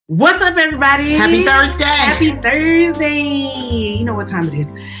What's up, everybody? Happy Thursday. Happy Thursday. You know what time it is.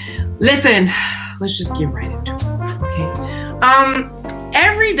 Listen, let's just get right into it, okay?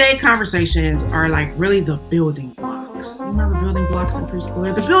 Everyday conversations are like really the building blocks. You remember building blocks in preschool?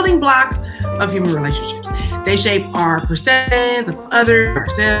 They're the building blocks of human relationships. They shape our perceptions of others,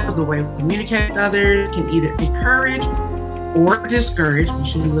 ourselves, the way we communicate with others, can either encourage or discourage. We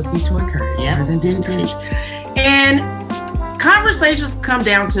should be looking to encourage rather than discourage. And conversations come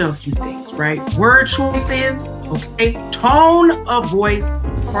down to a few things, right? Word choices, okay? Tone of voice,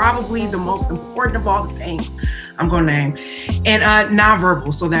 probably the most important of all the things I'm going to name. And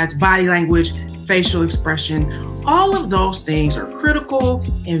nonverbal, so that's body language, facial expression. All of those things are critical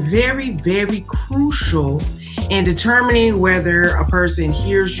and very, very crucial in determining whether a person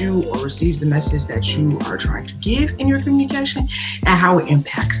hears you or receives the message that you are trying to give in your communication and how it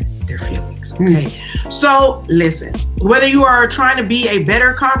impacts their feelings, okay? So listen, whether you are trying to be a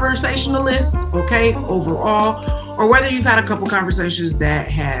better conversationalist, okay, overall, or whether you've had a couple conversations that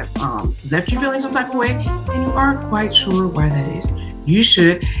have left you feeling some type of way and you aren't quite sure why that is, you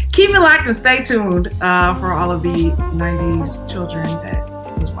should keep it locked and stay tuned for all of the 90s children that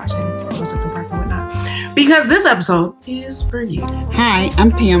was watching Central Park and whatnot, because this episode is for you. Hi, I'm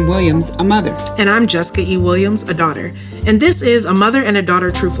Pam Williams, a mother. And I'm Jessica E. Williams, a daughter. And this is a mother and a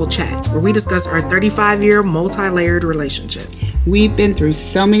daughter truthful chat, where we discuss our 35-year multi-layered relationship. We've been through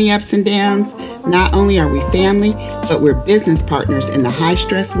so many ups and downs. Not only are we family, but we're business partners in the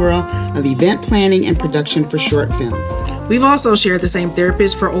high-stress world of event planning and production for short films. We've also shared the same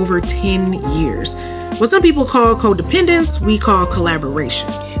therapist for over 10 years. What some people call codependence, we call collaboration.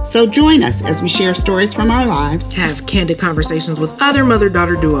 So join us as we share stories from our lives, have candid conversations with other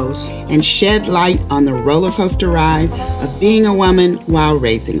mother-daughter duos, and shed light on the roller coaster ride of being a woman while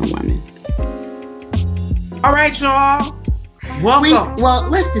raising a woman. All right, y'all. Welcome. Well,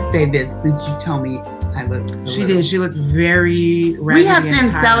 let's just say this, since you told me I looked. She did. She looked very raggedy. We have been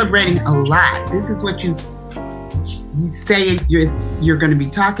and tired. celebrating a lot. This is what you say you're going to be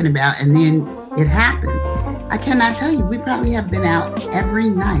talking about, and then it happens. I cannot tell you. We probably have been out every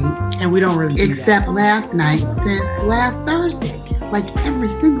night, and we don't really except last night since last Thursday, like every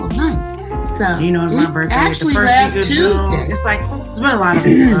single night. So you know, it's my birthday. Actually, the first last week of Tuesday. June. It's like it's been a lot of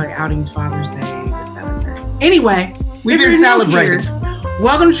outings, Father's Day, this, that, and that. Anyway, we've been celebrating.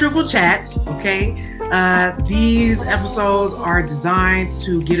 Welcome to Truthful Chats. Okay. These episodes are designed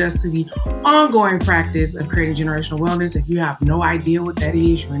to get us to the ongoing practice of creating generational wellness. If you have no idea what that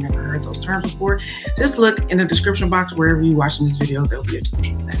is, you ain't never heard those terms before, just look in the description box wherever you're watching this video. There'll be a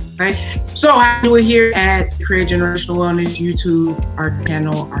description of that. Okay. So how do we here at Create Generational Wellness YouTube, our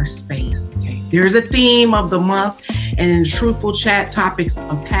channel, our space? Okay. There's a theme of the month, and in the Truthful Chat topics,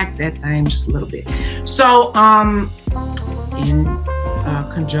 unpack that thing just a little bit. So in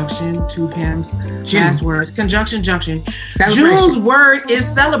conjunction to Pam's last words. Conjunction, junction. June's word is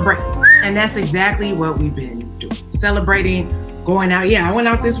celebrate. And that's exactly what we've been doing. Celebrating, going out. Yeah, I went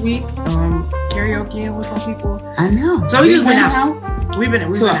out this week, karaoke with some people. I know. So we just went out. We've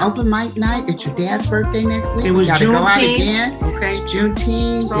been to an open mic night. It's your dad's birthday next week. It was Juneteenth. Go out again. Okay. It's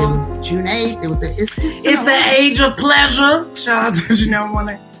Juneteenth. So, it was June 8th. It's the age of pleasure. Shout out to Janelle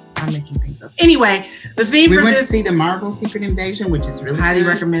Warner. I'm making things up. Anyway, the theme for this. We went to see the Marvel Secret Invasion, which is really highly good.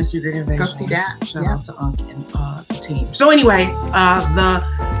 recommend Secret Invasion. Go see that. Shout out to Unc and the team. So anyway,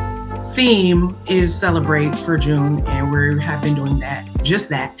 the theme is celebrate for June, and we have been doing that, just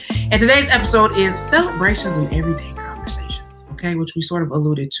that. And today's episode is celebrations and everyday conversations, okay, which we sort of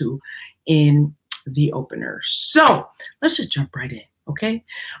alluded to in the opener. So let's just jump right in, okay?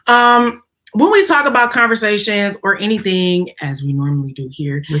 When we talk about conversations or anything, as we normally do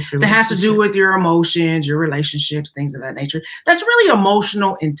here, that has to do with your emotions, your relationships, things of that nature, that's really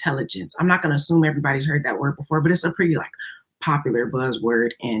emotional intelligence. I'm not going to assume everybody's heard that word before, but it's a pretty popular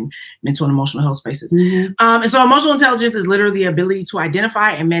buzzword in mental and emotional health spaces. Mm-hmm. And so emotional intelligence is literally the ability to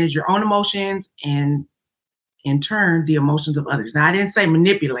identify and manage your own emotions and in turn, the emotions of others. Now, I didn't say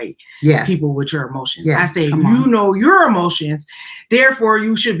manipulate people with your emotions. I said, you know your emotions. Therefore,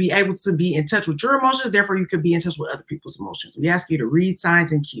 you should be able to be in touch with your emotions. Therefore, you could be in touch with other people's emotions. We ask you to read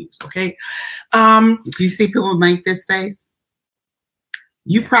signs and cues, okay? If you see people make this face,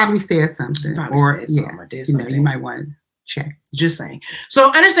 you probably said something. Or did something. You might want to check. Just saying.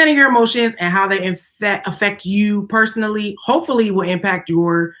 So understanding your emotions and how they affect you personally, hopefully will impact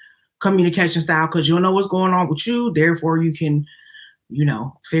your communication style, because you'll know what's going on with you. Therefore, you can,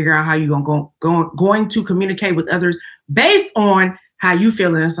 figure out how you're going to communicate with others based on how you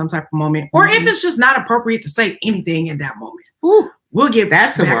feel in some type of moment, or if it's just not appropriate to say anything in that moment. Ooh, We'll get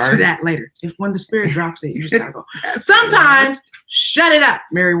That's back to that later. If when the spirit drops it, you just gotta go. Sometimes shut it up,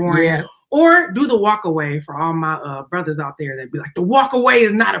 Mary Warren. Yes. Or do the walk away for all my brothers out there that be like, the walk away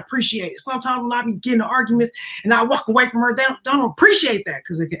is not appreciated. Sometimes when I be getting arguments and I walk away from her, they don't appreciate that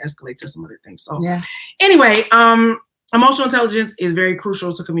because it can escalate to some other things. So anyway, emotional intelligence is very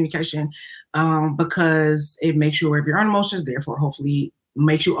crucial to communication because it makes you aware of your own emotions, therefore hopefully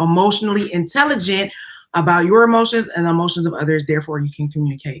makes you emotionally intelligent about your emotions and the emotions of others. Therefore, you can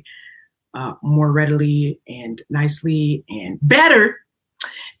communicate more readily and nicely and better.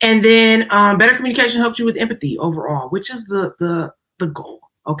 And then better communication helps you with empathy overall, which is the goal,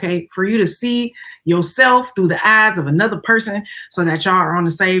 okay? For you to see yourself through the eyes of another person so that y'all are on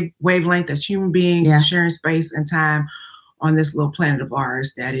the same wavelength as human beings, sharing space and time on this little planet of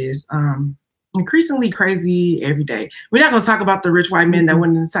ours that is increasingly crazy every day. We're not going to talk about the rich white men that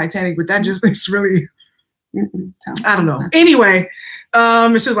went in the Titanic, but that just is really, I don't know. Anyway,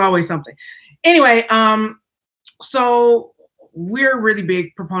 it's just always something. Anyway, so we're really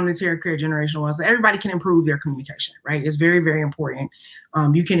big proponents here at Create Generational Wealth. So everybody can improve their communication, right? It's very, very important.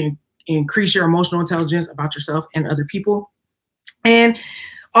 You can increase your emotional intelligence about yourself and other people. And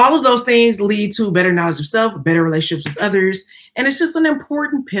all of those things lead to better knowledge of self, better relationships with others. And it's just an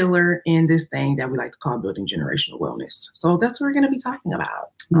important pillar in this thing that we like to call building generational wellness. So that's what we're going to be talking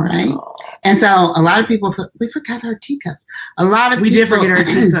about. All right. And so a lot of people, we forgot our teacups. We did forget our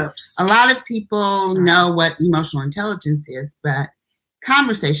teacups. A lot of people know what emotional intelligence is, but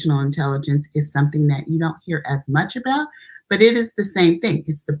conversational intelligence is something that you don't hear as much about, but it is the same thing.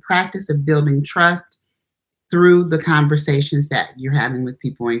 It's the practice of building trust through the conversations that you're having with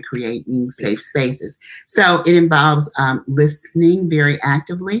people and creating safe spaces. So it involves listening very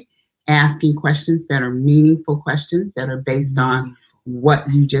actively, asking questions that are meaningful questions that are based on what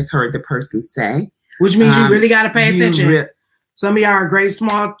you just heard the person say. Which means you really got to pay attention. Some of y'all are great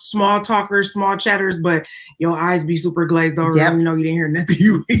small talkers, small chatters, but your eyes be super glazed over. You know you didn't hear nothing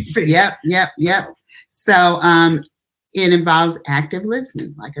you said. Yep. So it involves active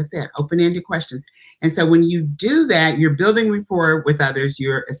listening, like I said, open-ended questions. And so when you do that, you're building rapport with others,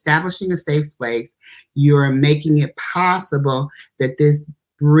 you're establishing a safe space, you're making it possible that this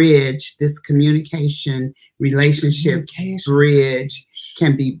bridge, this communication relationship bridge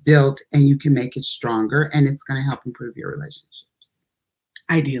can be built and you can make it stronger and it's going to help improve your relationships.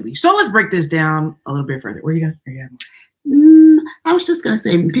 Ideally. So let's break this down a little bit further. Where you going? I was just going to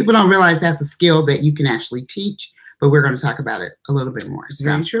say, people don't realize that's a skill that you can actually teach, but we're going to talk about it a little bit more. So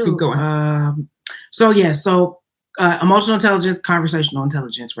very true. Keep going. So emotional intelligence, conversational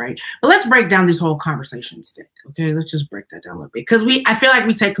intelligence, right? But let's break down this whole conversations thing. Okay, let's just break that down a little bit because I feel like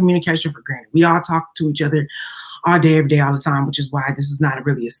we take communication for granted. We all talk to each other all day, every day, all the time, which is why this is not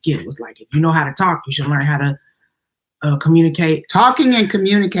really a skill. It's like if you know how to talk, you should learn how to communicate. Talking and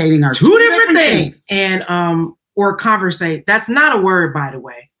communicating are two different things. And or conversate. That's not a word, by the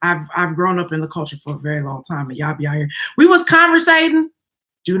way. I've grown up in the culture for a very long time, and y'all be out here. We was conversating.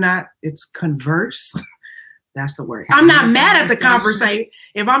 It's converse. That's the word. I'm not mad at the conversate.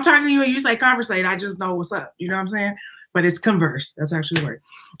 If I'm talking to you and you say conversate, I just know what's up. You know what I'm saying? But it's converse. That's actually the word.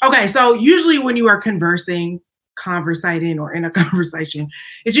 Okay, so usually when you are conversating, or in a conversation,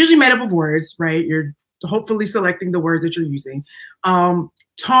 it's usually made up of words, right? You're hopefully selecting the words that you're using. Tone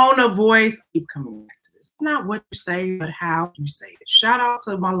of voice, keep coming back to this. It's not what you say, but how you say it. Shout out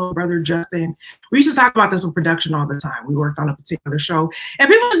to my little brother, Justin. We used to talk about this in production all the time. We worked on a particular show and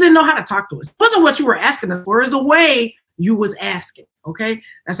people just didn't know how to talk to us. It wasn't what you were asking us for, it's the way you was asking, okay?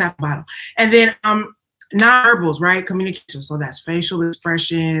 That's at the bottom. And then nonverbals, right? Communication. So that's facial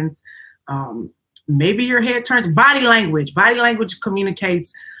expressions, maybe your head turns, body language. Body language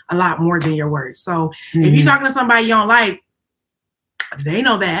communicates a lot more than your words. So if you're talking to somebody you don't like, they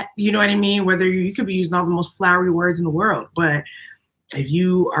know that, you know what I mean? Whether you could be using all the most flowery words in the world, but if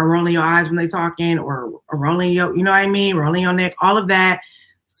you are rolling your eyes when they're talking or rolling your, you know what I mean? Rolling your neck, all of that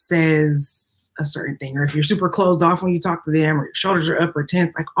says a certain thing. Or if you're super closed off when you talk to them or your shoulders are up or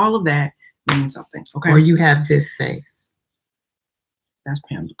tense, like all of that means something. Okay. Or you have this face. That's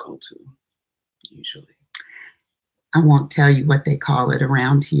Pam's go-to, usually. I won't tell you what they call it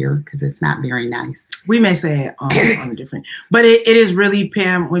around here because it's not very nice. We may say it on a different, but it is really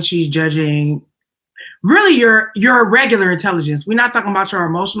Pam when she's judging really your regular intelligence. We're not talking about your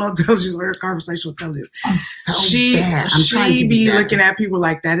emotional intelligence or your conversational intelligence. She be looking at people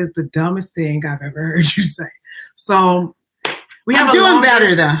like that is the dumbest thing I've ever heard you say. So we have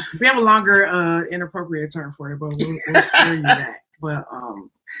better though. We have a longer inappropriate term for it, but we'll spare you that. But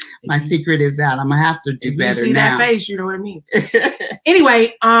my secret is out. I'm gonna have to do better now. You see that face, you know what I mean.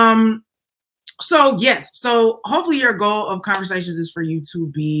 Anyway, So yes, so hopefully your goal of conversations is for you to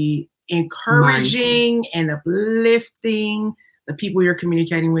be encouraging and uplifting the people you're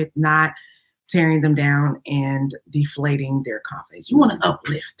communicating with, not tearing them down and deflating their confidence. You want to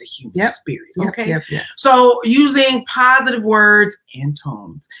uplift the human spirit. Okay. Yep. So using positive words and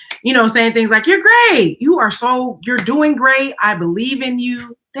tones, saying things like, you're great. You're doing great. I believe in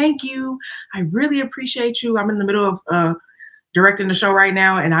you. Thank you. I really appreciate you. I'm in the middle of directing the show right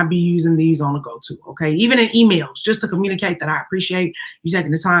now, and I'll be using these on the go too. Okay. Even in emails, just to communicate that I appreciate you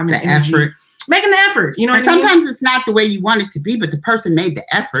taking the time and energy. Effort. Making the effort, and sometimes it's not the way you want it to be, but the person made the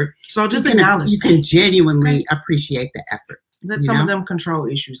effort. So just acknowledge you can genuinely appreciate the effort. Let some of them control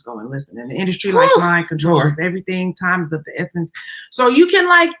issues go and listen. In an industry like mine, control is everything. Time is of the essence. So you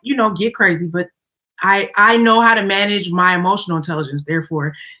can get crazy, but I know how to manage my emotional intelligence.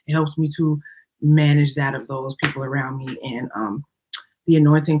 Therefore, it helps me to manage that of those people around me, and the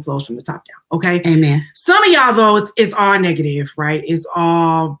anointing flows from the top down. Okay. Amen. Some of y'all though, it's all negative, right? It's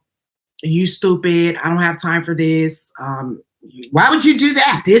all, you stupid. I don't have time for this. Why would you do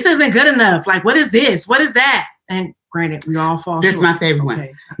that? This isn't good enough. Like, what is this? What is that? And granted, we all fall short. This is my favorite one.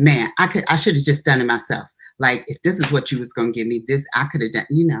 Man, I should have just done it myself. Like, if this is what you was going to give me, this, I could have done,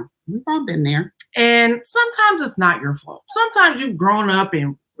 we've all been there. And sometimes it's not your fault. Sometimes you've grown up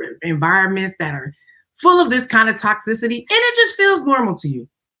in environments that are full of this kind of toxicity, and it just feels normal to you.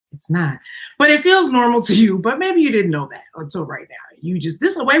 It's not, but it feels normal to you, but maybe you didn't know that until right now. This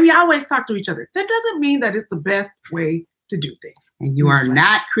is the way we always talk to each other. That doesn't mean that it's the best way to do things. And you are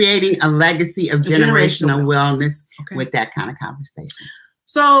not creating a legacy of generational wellness with that kind of conversation.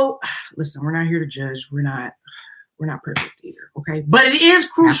 So listen, we're not here to judge. We're not perfect either. Okay. But it is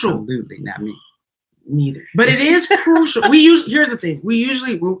crucial. Absolutely not me. Neither. But it is crucial. Here's the thing.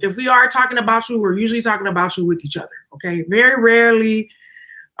 If we are talking about you, we're usually talking about you with each other. Okay. Very rarely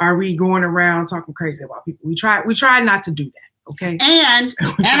are we going around talking crazy about people. We try not to do that. Okay. And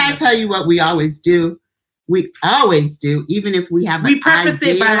I tell you what we always do. We always do, even if we have we preface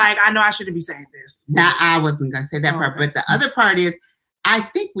it by I know I shouldn't be saying this. Now, I wasn't going to say that part, but the other part is, I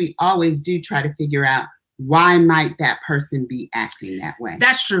think we always do try to figure out why might that person be acting that way.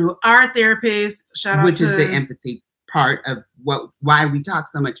 That's true. Our therapist, which is the empathy part of why we talk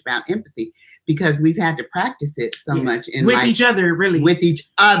so much about empathy, because we've had to practice it so much with each other, really. With each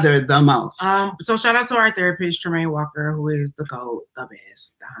other the most. So shout out to our therapist, Tremaine Walker, who is the GOAT, the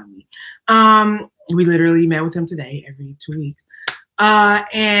best, the homie. We literally met with him today every 2 weeks.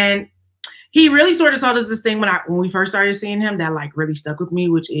 And he really sort of told us this thing when we first started seeing him that really stuck with me,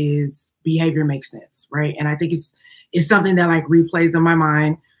 which is behavior makes sense, right? And I think it's something that replays in my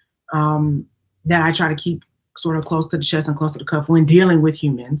mind, that I try to keep sort of close to the chest and close to the cuff when dealing with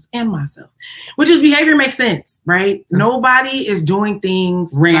humans and myself, which is behavior makes sense, right? Yes. Nobody is doing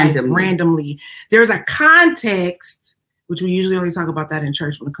things randomly. There's a context, which we usually only talk about that in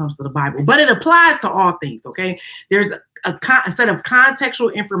church when it comes to the Bible, but it applies to all things, okay? There's a set of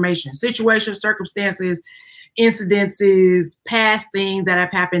contextual information, situations, circumstances, incidences, past things that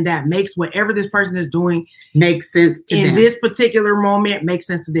have happened that makes whatever this person is doing makes sense to them. In this particular moment, makes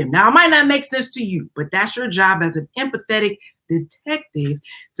sense to them. Now, it might not make sense to you, but that's your job as an empathetic detective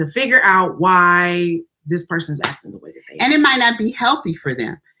to figure out why this person's acting the way that they are. And it might not be healthy for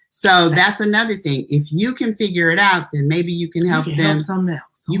them. So that's another thing. If you can figure it out, then maybe you can help them.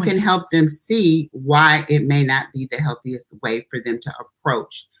 You can help them see why it may not be the healthiest way for them to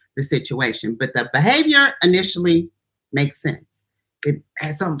approach the situation, but the behavior initially makes sense.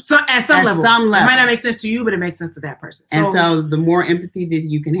 At some level. It might not make sense to you, but it makes sense to that person. And so the more empathy that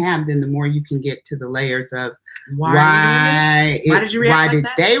you can have, then the more you can get to the layers of why did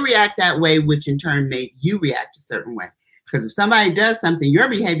they react that way, which in turn made you react a certain way. Because if somebody does something, your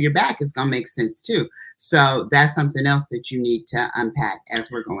behavior back is going to make sense too. So that's something else that you need to unpack as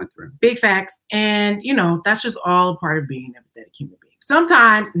we're going through. Big facts. And, that's just all a part of being an empathetic human being.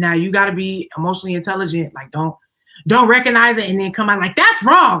 Sometimes now you got to be emotionally intelligent. Don't recognize it and then come out that's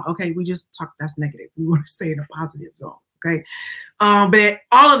wrong. Okay. We just talk. That's negative. We want to stay in a positive zone. Okay. But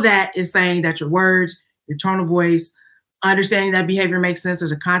all of that is saying that your words, your tone of voice, understanding that behavior makes sense.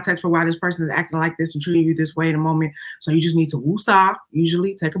 There's a context for why this person is acting like this and treating you this way in a moment. So you just need to woosah,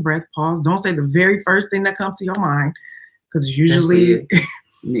 usually take a breath, pause. Don't say the very first thing that comes to your mind, because it's usually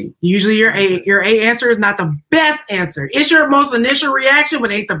me. Usually your A answer is not the best answer. It's your most initial reaction,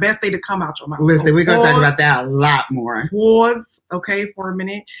 but it ain't the best thing to come out your mouth. Listen, so we're going to talk about that a lot more. Pause, okay, for a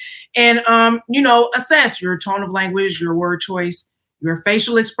minute. And, assess your tone of language, your word choice, your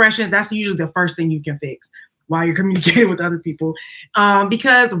facial expressions. That's usually the first thing you can fix. while you're communicating with other people.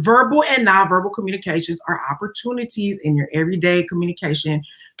 Because verbal and nonverbal communications are opportunities in your everyday communication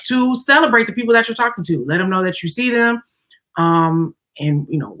to celebrate the people that you're talking to. Let them know that you see them, and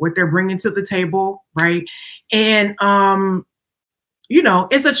what they're bringing to the table, right? And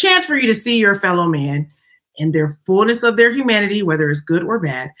it's a chance for you to see your fellow man in their fullness of their humanity, whether it's good or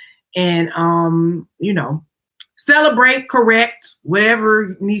bad, and celebrate, correct,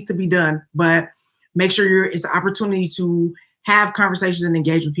 whatever needs to be done, but make sure it's an opportunity to have conversations and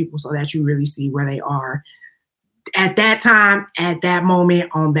engage with people so that you really see where they are at that time, at that moment,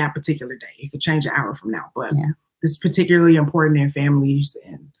 on that particular day. It could change an hour from now, but this is particularly important in families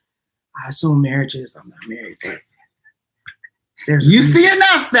and I assume marriages. I'm not married, but you see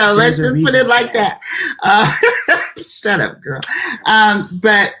enough though. Let's just put it like that. Shut up, girl.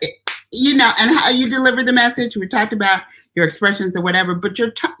 But and how you deliver the message. We talked about your expressions or whatever, but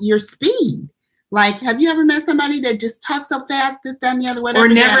your speed. Like, have you ever met somebody that just talks so fast, this, that, and the other, whatever? Or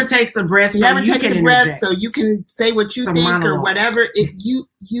never takes a breath. Never takes a breath, so you can say what you think monologue. Or whatever.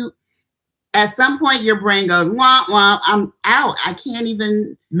 You at some point your brain goes, wah, wah, I'm out. I can't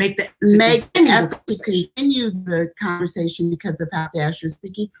even make the effort to continue the conversation because of how fast you're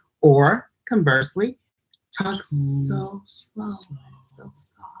speaking. Or conversely, talk so slow, so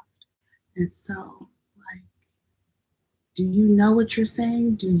soft. And so, like, do you know what you're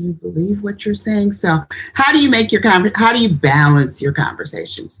saying? Do you believe what you're saying? So how do you make how do you balance your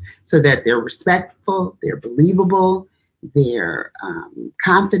conversations so that they're respectful, they're believable, they're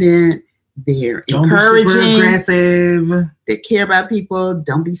confident, they're encouraging, don't be super aggressive, they care about people,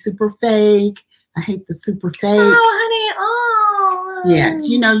 don't be super fake. I hate the super fake. Oh, honey, yeah,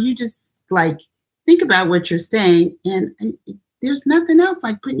 you just like think about what you're saying, and there's nothing else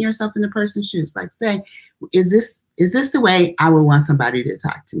like putting yourself in the person's shoes. Like, say, is this the way I would want somebody to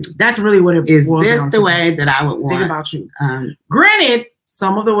talk to me? That's really what it is. This the way that I would want? Think about you. Granted,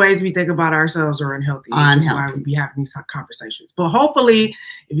 some of the ways we think about ourselves are unhealthy. Which is why we be having these conversations. But hopefully,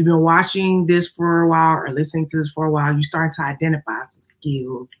 if you've been watching this for a while or listening to this for a while, you start to identify some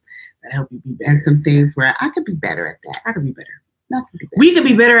skills that help you be better. And some things where I could be better at that. I could be better. We could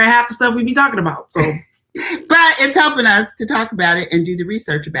be better at half the stuff we be talking about. So. But it's helping us to talk about it and do the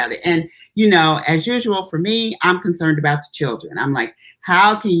research about it. And, as usual for me, I'm concerned about the children. I'm like,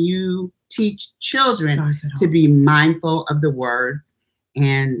 how can you teach children to be mindful of the words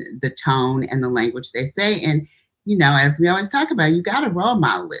and the tone and the language they say? And, as we always talk about, you got to role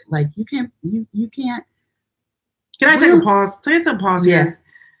model it. Like you can't. Can I take a pause? Take a pause here.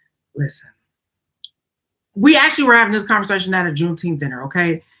 Listen, we actually were having this conversation at a Juneteenth dinner,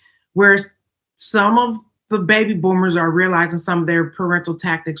 okay? Where some of the baby boomers are realizing some of their parental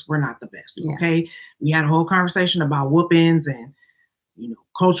tactics were not the best. Okay. We had a whole conversation about whoopings and,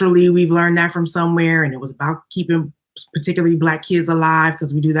 culturally we've learned that from somewhere. And it was about keeping particularly Black kids alive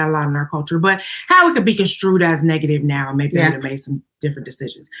because we do that a lot in our culture, but how it could be construed as negative now. And maybe they made some different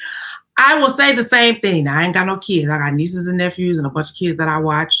decisions. I will say the same thing. I ain't got no kids. I got nieces and nephews and a bunch of kids that I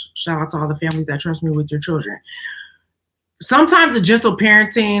watch. Shout out to all the families that trust me with your children. Sometimes the gentle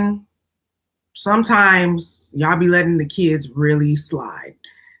parenting, sometimes y'all be letting the kids really slide.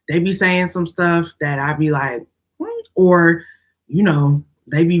 They be saying some stuff that I be like, what? Or,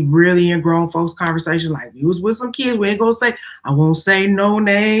 they be really in grown folks' conversation. Like, we was with some kids, we ain't gonna say, I won't say no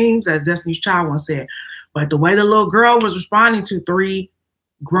names, as Destiny's Child once said. But the way the little girl was responding to 3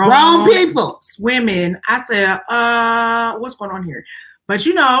 grown people, women, I said, what's going on here? But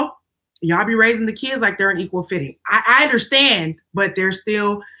y'all be raising the kids like they're an equal fitting. I understand, but there's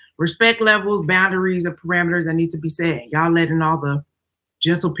still respect levels, boundaries, and parameters that need to be set. Y'all letting all the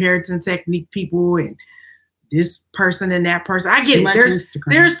gentle parenting technique people and this person and that person. I get it.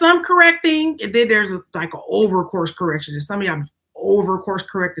 There's some correcting, and then there's like an over course correction. And some of y'all over course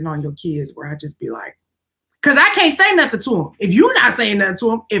correcting on your kids where I just be like, because I can't say nothing to them. If you're not saying nothing to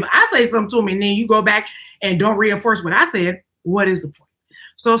them, if I say something to them and then you go back and don't reinforce what I said, what is the point?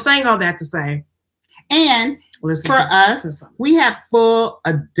 So saying all that to say, and for us, we have full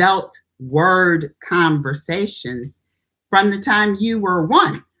adult word conversations from the time you were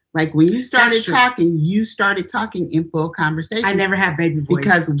 1. Like when you started talking, in full conversation. I never had baby voice.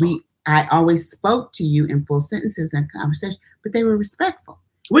 Because I always spoke to you in full sentences and conversation, but they were respectful.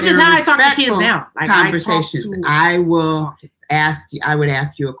 Which is how I talk to kids now. Like conversations. I would ask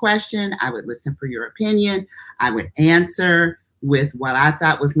you a question. I would listen for your opinion. I would answer with what I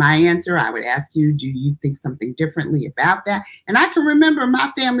thought was my answer. I would ask you, do you think something differently about that? And I can remember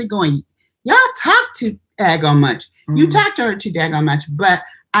my family going, y'all talk too daggone much. Mm-hmm. You talk to her too daggone much. But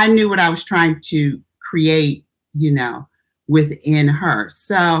I knew what I was trying to create, within her.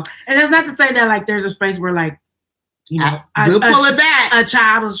 So, and that's not to say that like there's a space where like we'll pull it back. A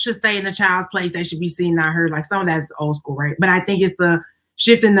child should stay in a child's place. They should be seen, not heard. Like some of that's old school, right? But I think it's the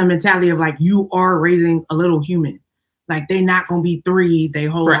shift in the mentality of like, you are raising a little human. Like they're not going to be 3 they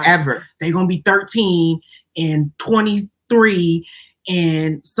whole forever. Life. They're going to be 13 and 23.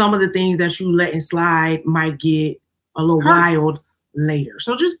 And some of the things that you let slide might get a little wild later.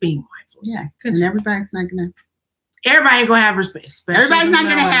 So just being mindful. Yeah. And everybody's not going to. Everybody ain't going to have respect. Everybody's not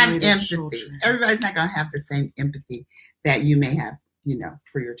going to have empathy. Everybody's not going to have the same empathy that you may have,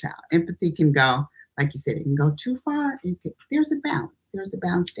 for your child. Empathy can go, like you said, it can go too far. There's a balance. There's a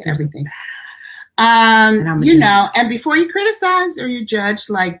balance to everything. And before you criticize or you judge,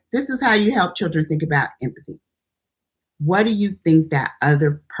 like this is how you help children think about empathy. What do you think that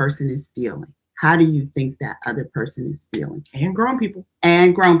other person is feeling? How do you think that other person is feeling? And grown people.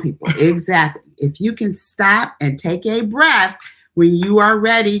 Exactly. If you can stop and take a breath when you are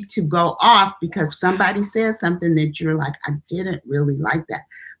ready to go off because somebody says something that you're like, I didn't really like that.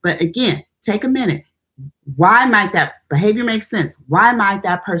 But again, take a minute. Why might that behavior make sense? Why might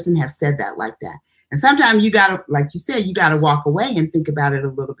that person have said that like that? And sometimes you got to, like you said, you got to walk away and think about it a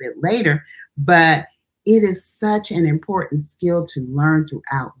little bit later. But it is such an important skill to learn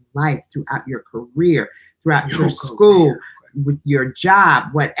throughout life, throughout your career, throughout your school, with your job,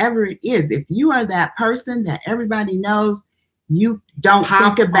 whatever it is. If you are that person that everybody knows, you don't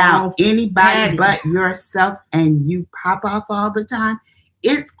think about anybody but yourself and you pop off all the time,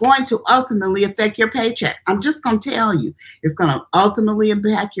 it's going to ultimately affect your paycheck. I'm just going to tell you, it's going to ultimately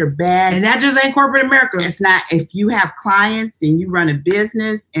impact your bag. And that just ain't corporate America. It's not. If you have clients and you run a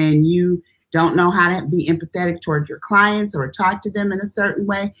business and you don't know how to be empathetic toward your clients or talk to them in a certain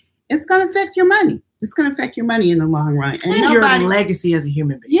way, it's going to affect your money. It's going to affect your money in the long run. And your legacy as a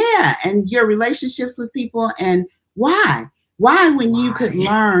human being. Yeah, and your relationships with people. And why? Why when you could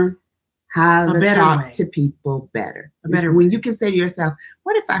learn how to talk to people better. When you can say to yourself,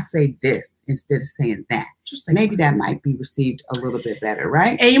 what if I say this instead of saying that? Maybe that might be received a little bit better,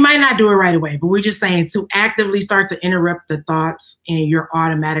 right? And you might not do it right away, but we're just saying to actively start to interrupt the thoughts and your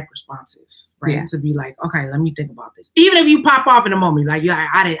automatic responses, right? Yeah. To be like, okay, let me think about this. Even if you pop off in a moment, like you're like,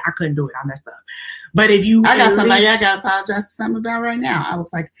 I couldn't do it, I messed up. But if you, I got somebody I got to apologize to something about right now. I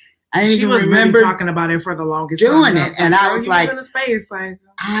was like, I didn't even remember really talking about it for the longest doing time. It, and I was like, in a space, like,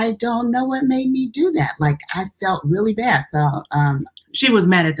 I don't know what made me do that. Like I felt really bad. So she was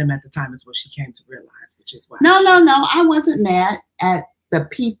mad at them at the time, is what she came to realize, which is why. No, I wasn't mad at the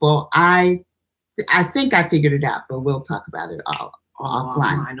people. I think I figured it out, but we'll talk about it all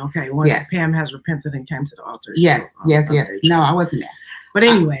offline. Okay. Once Pam has repented and came to the altar. Yes. No, I wasn't mad. But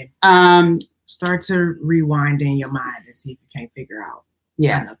anyway, start to rewind in your mind and see if you can't figure out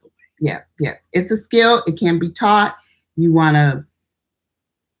another way. Yeah. It's a skill. It can be taught. You want to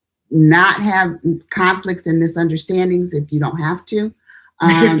not have conflicts and misunderstandings if you don't have to.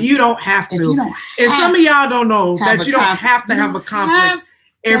 If you don't have to. And some of y'all don't know that you don't have to have a conflict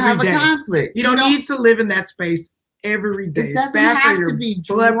every day. You don't need to live in that space every day. It doesn't have to be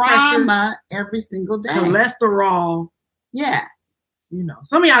drama every single day. Cholesterol. Yeah.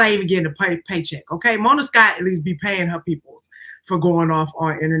 Some of y'all ain't even getting a paycheck. Okay. Mona Scott at least be paying her people for going off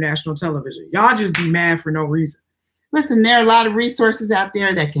on international television. Y'all just be mad for no reason. Listen, there are a lot of resources out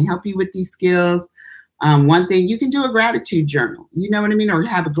there that can help you with these skills. One thing, you can do a gratitude journal. You know what I mean? Or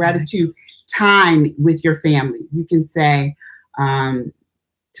have a gratitude time with your family. You can say,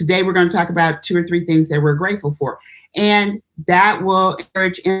 today we're going to talk about 2 or 3 things that we're grateful for. And that will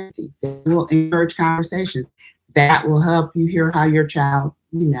encourage empathy. That will encourage conversations. That will help you hear how your child,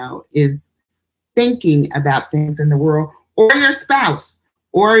 is thinking about things in the world, or your spouse,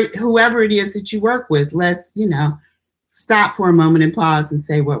 or whoever it is that you work with. Let's, stop for a moment and pause and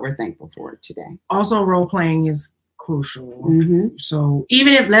say what we're thankful for today. Also, role playing is crucial. Mm-hmm. So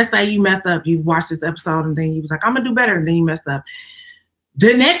even if, let's say you messed up, you watched this episode and then you was like, I'm gonna do better, and then you messed up.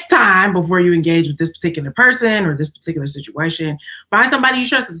 The next time, before you engage with this particular person or this particular situation, find somebody you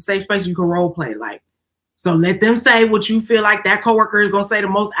trust. It's a safe space you can role play. Like, so let them say what you feel like that coworker is going to say the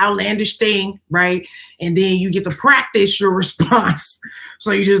most outlandish thing, right? And then you get to practice your response.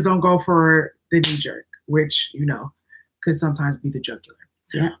 So you just don't go for the knee jerk, which, could sometimes be the jugular.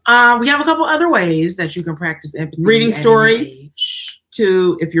 Yeah. We have a couple other ways that you can practice empathy. Reading stories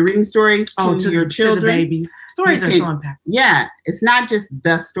if you're reading stories to your children. To the babies. Stories are so impactful. Yeah. It's not just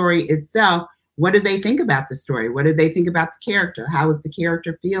the story itself. What do they think about the story? What do they think about the character? How is the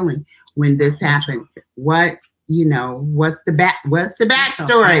character feeling when this happened? What's the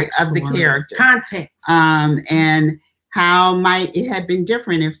backstory of the character? Context. And how might it have been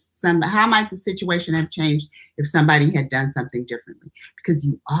different how might the situation have changed if somebody had done something differently? Because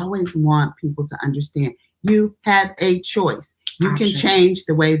you always want people to understand You have a choice. You can change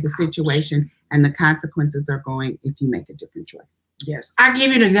the way the situation and the consequences are going if you make a different choice. Yes. I'll give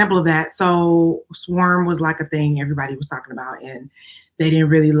you an example of that. So Swarm was like a thing everybody was talking about, and they didn't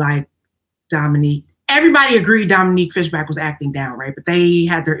really like Dominique. Everybody agreed Dominique Fishback was acting down, right? But they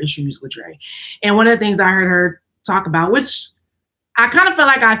had their issues with Dre. And one of the things I heard her talk about, which I kind of felt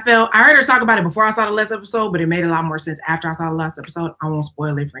like I heard her talk about it before I saw the last episode, but it made a lot more sense after I saw the last episode. I won't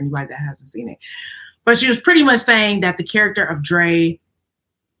spoil it for anybody that hasn't seen it. But she was pretty much saying that the character of Dre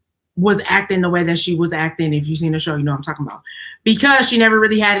was acting the way that she was acting. If you've seen the show, you know what I'm talking about. Because she never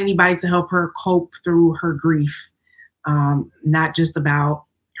really had anybody to help her cope through her grief. Not just about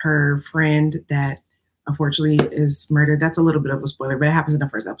her friend that unfortunately is murdered. That's a little bit of a spoiler, but it happens in the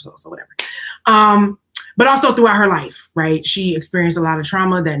first episode, so whatever. But also throughout her life, right? She experienced a lot of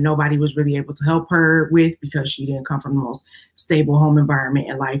trauma that nobody was really able to help her with because she didn't come from the most stable home environment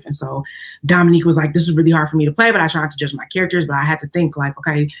in life. And so Dominique was like, this is really hard for me to play, but I try not to judge my characters. But I had to think like,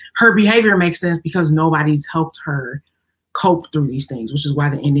 okay, her behavior makes sense because nobody's helped her cope through these things, which is why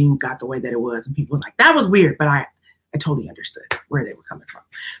the ending got the way that it was. And people was like, that was weird, but I totally understood where they were coming from.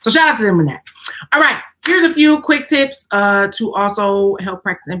 So shout out to them on that. All right, here's a few quick tips to also help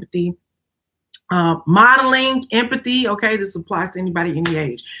practice empathy. Modeling empathy. Okay, this applies to anybody any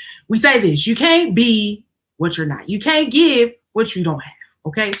age. We say this: you can't be what you're not. You can't give what you don't have.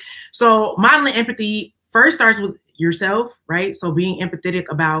 Okay, so modeling empathy first starts with yourself, right? So being empathetic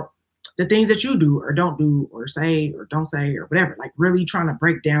about the things that you do or don't do or say or don't say or whatever. Like really trying to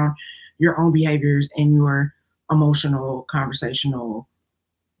break down your own behaviors and your emotional, conversational,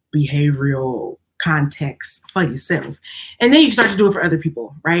 behavioral context for yourself. And then you can start to do it for other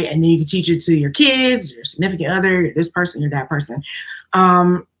people, right? And then you can teach it to your kids, your significant other, you're this person, you're that person.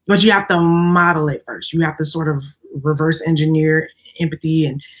 But you have to model it first. You have to sort of reverse engineer empathy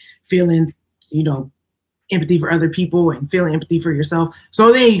and feeling, empathy for other people and feeling empathy for yourself.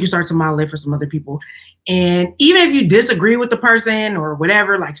 So then you can start to model it for some other people. And even if you disagree with the person or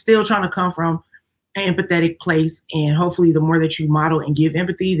whatever, like still trying to come from an empathetic place. And hopefully the more that you model and give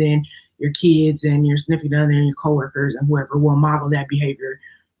empathy, then your kids and your significant other and your coworkers and whoever will model that behavior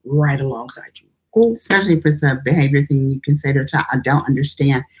right alongside you. Cool. Especially if it's a behavior thing, you can say to a child, I don't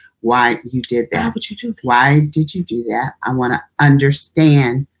understand why you did that. Why would you do that? Why did you do that? I want to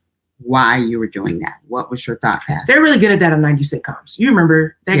understand why you were doing that. What was your thought pattern? They're really good at that on 90s sitcoms. You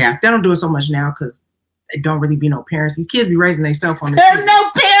remember, they don't do it so much now because they don't really be no parents. These kids be raising themselves on the There are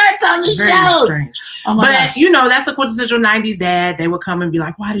no parents on the show. Strange. Oh my gosh. That's a quintessential 90s dad. They would come and be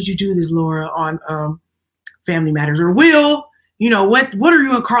like, why did you do this, Laura, on Family Matters? Or Will, what are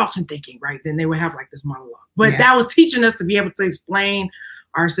you and Carlton thinking, right? Then they would have like this monologue. But that was teaching us to be able to explain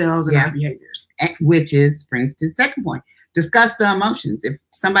ourselves and our behaviors. Which brings to the second point. Discuss the emotions. If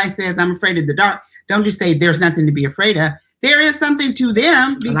somebody says, I'm afraid of the dark, don't just say there's nothing to be afraid of. There is something to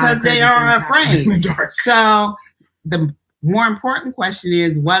them because they are afraid. So the more important question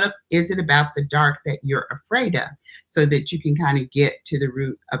is, what is it about the dark that you're afraid of, so that you can kind of get to the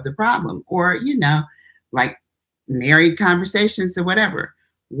root of the problem? Or, like married conversations or whatever.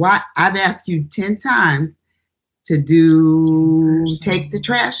 I've asked you 10 times to take the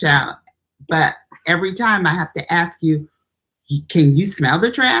trash out, but every time I have to ask you, can you smell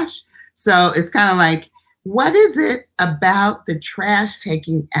the trash? So it's kind of like, what is it about the trash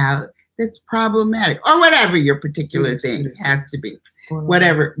taking out that's problematic, or whatever your particular thing has to be,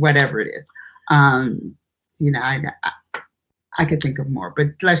 whatever it is. I could think of more, but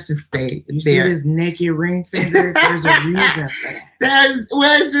let's just stay there. See this naked ring finger? There's a reason for that.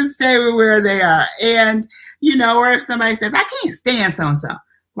 Let's just stay where they are. And, or if somebody says, I can't stand so-and-so.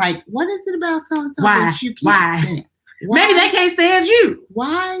 Like, what is it about so-and-so that you can't stand? Maybe they can't stand you.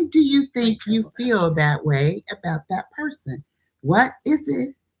 Why do you think you feel that way about that person? What is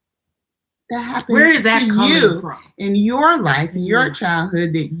it that happened Where is that to you from? In your life, in your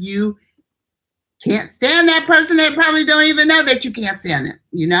childhood, that you can't stand that person that probably don't even know that you can't stand them,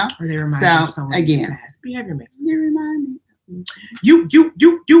 Or they remind you of someone again, behavior mix. They remind me. You.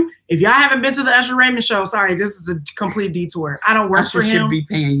 If y'all haven't been to the Usher Raymond show, sorry, this is a complete detour. I don't work for him should be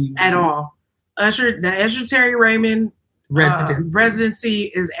paying you at all. The Usher Terry Raymond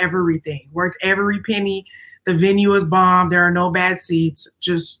residency is everything. Worked every penny. The venue is bomb. There are no bad seats.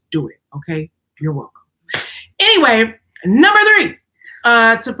 Just do it. Okay. You're welcome. Anyway, number 3,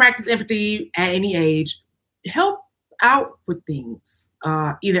 to practice empathy at any age, help out with things,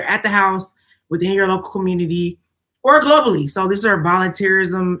 either at the house, within your local community, or globally. So these are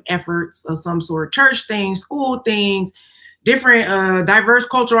volunteerism efforts of some sort, church things, school things, different diverse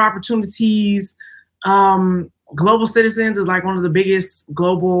cultural opportunities. Global Citizens is like one of the biggest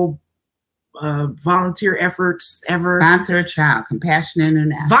global volunteer efforts ever. Sponsor a child, Compassion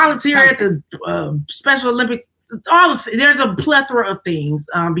International. Volunteer at the Special Olympics. There's a plethora of things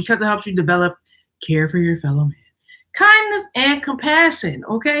because it helps you develop care for your fellow man. Kindness and compassion,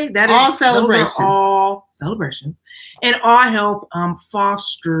 okay? That is all celebrations. Those are all celebrations. And all help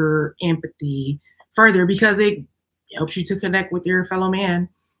foster empathy further because it helps you to connect with your fellow man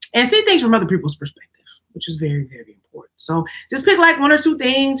and see things from other people's perspective, which is very, very important. So just pick like one or two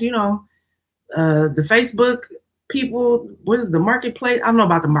things, the Facebook people, what is the marketplace? I don't know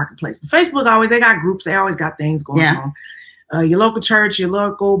about the marketplace, but Facebook they got groups, they always got things going on. Your local church, your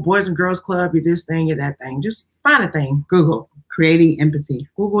local Boys and Girls Club, your this thing, your that thing. Just find a thing. Google, creating empathy.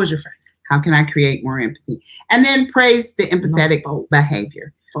 Google is your friend. How can I create more empathy? And then praise the empathetic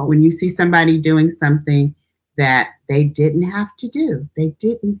behavior. When you see somebody doing something that they didn't have to do, they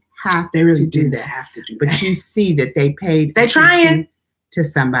didn't have they really to do didn't that. Have to do but that. You see that they paid they trying to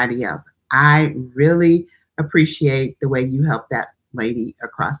somebody else. I really appreciate the way you helped that lady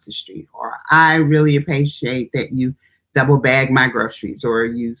across the street, or I really appreciate that you double bag my groceries, or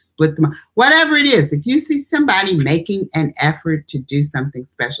you split them, whatever it is. If you see somebody making an effort to do something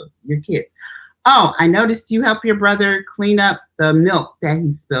special, your kids. Oh, I noticed you helped your brother clean up the milk that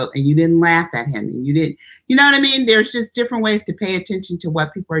he spilled and you didn't laugh at him and you didn't, you know what I mean? There's just different ways to pay attention to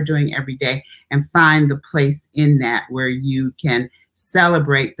what people are doing every day and find the place in that where you can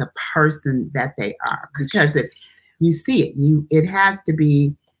celebrate the person that they are. Because if you see it, it has to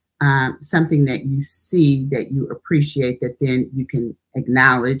be something that you see, that you appreciate, that then you can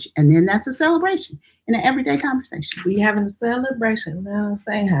acknowledge, and then that's a celebration in an everyday conversation. We having a celebration. Now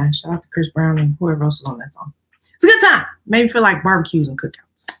staying high. Shout out to Chris Brown and whoever else is on that song. It's a good time. Made me feel like barbecues and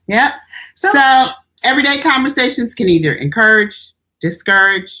cookouts. Yep. So everyday conversations can either encourage,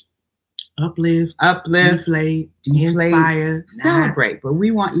 discourage, uplift, deflate, inspire, celebrate. But we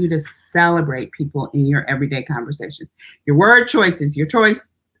want you to celebrate people in your everyday conversations. Your word choices, your choice,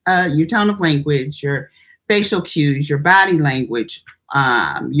 your tone of language, your facial cues, your body language,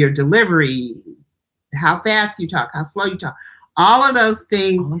 your delivery, how fast you talk, how slow you talk. All of those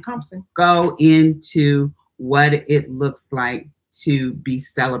things go into what it looks like to be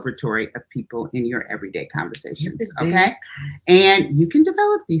celebratory of people in your everyday conversations, okay? And you can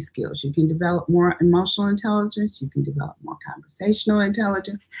develop these skills. You can develop more emotional intelligence. You can develop more conversational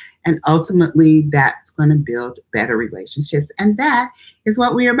intelligence. And ultimately, that's going to build better relationships. And that is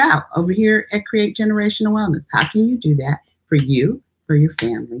what we're about over here at Create Generational Wellness. How can you do that for you, for your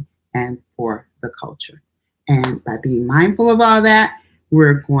family, and for the culture? And by being mindful of all that,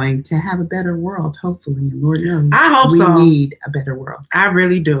 we're going to have a better world, hopefully. And Lord knows, I hope we need a better world. I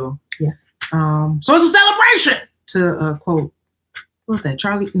really do. Yeah. So it's a celebration to quote, what was that?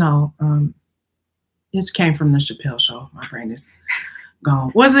 Charlie? No. It came from the Chappelle Show. My brain is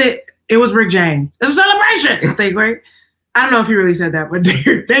gone. Was it? It was Rick James. It's a celebration. I think, right? I don't know if he really said that, but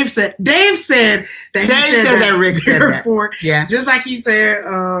Dave said that Rick said that. Yeah. Just like he said,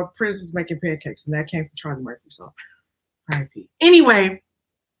 Prince is making pancakes, and that came from Charlie Murphy. So. Anyway,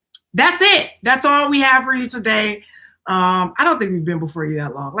 that's it. That's all we have for you today. I don't think we've been before you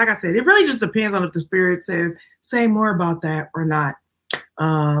that long. Like I said, it really just depends on if the Spirit says, say more about that or not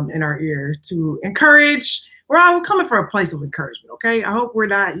in our ear to encourage. We're coming for a place of encouragement, okay? I hope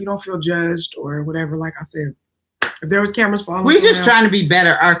you don't feel judged or whatever. Like I said, if there was cameras following we're just trying to be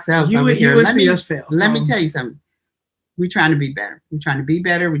better ourselves over here. Let me tell you something. We're trying to be better. We're trying to be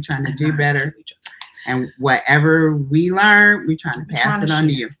better. We're trying to do better. And whatever we learn, we're trying to pass it on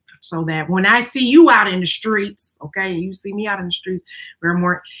to you. So that when I see you out in the streets, okay, you see me out in the streets, we're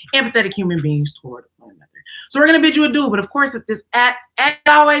more empathetic human beings toward one another. So we're going to bid you adieu. But of course, at this, I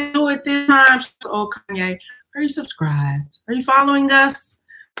always do it this time, oh, Kanye, are you subscribed? Are you following us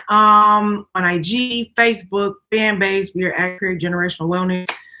on IG, Facebook, fan base? We are at Create Generational Wellness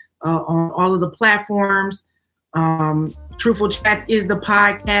on all of the platforms. Truthful Chats is the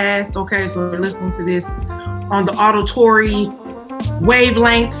podcast. Okay, so if you're listening to this on the auditory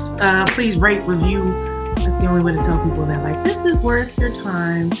wavelengths, please rate, review. That's the only way to tell people that, like, this is worth your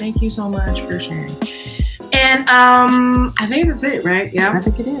time. Thank you so much for sharing. And I think that's it, right? Yeah, I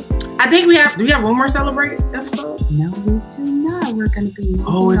think it is. I think do we have one more celebrate episode? No, we do not. We're going to be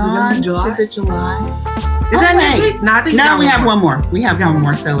moving on to the July. Is that next week? No, I think we have one more. We have one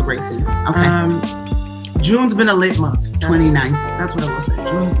more celebrate thing. Okay. June's been a lit month. 29th. That's what I was saying.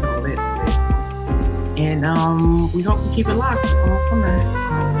 June's been a lit. And we hope we keep it locked on Sunday.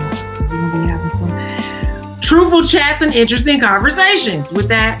 We're going to be having some truthful chats and interesting conversations. With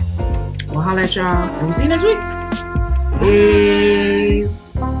that, we'll holler at y'all and we'll see you next week. Peace.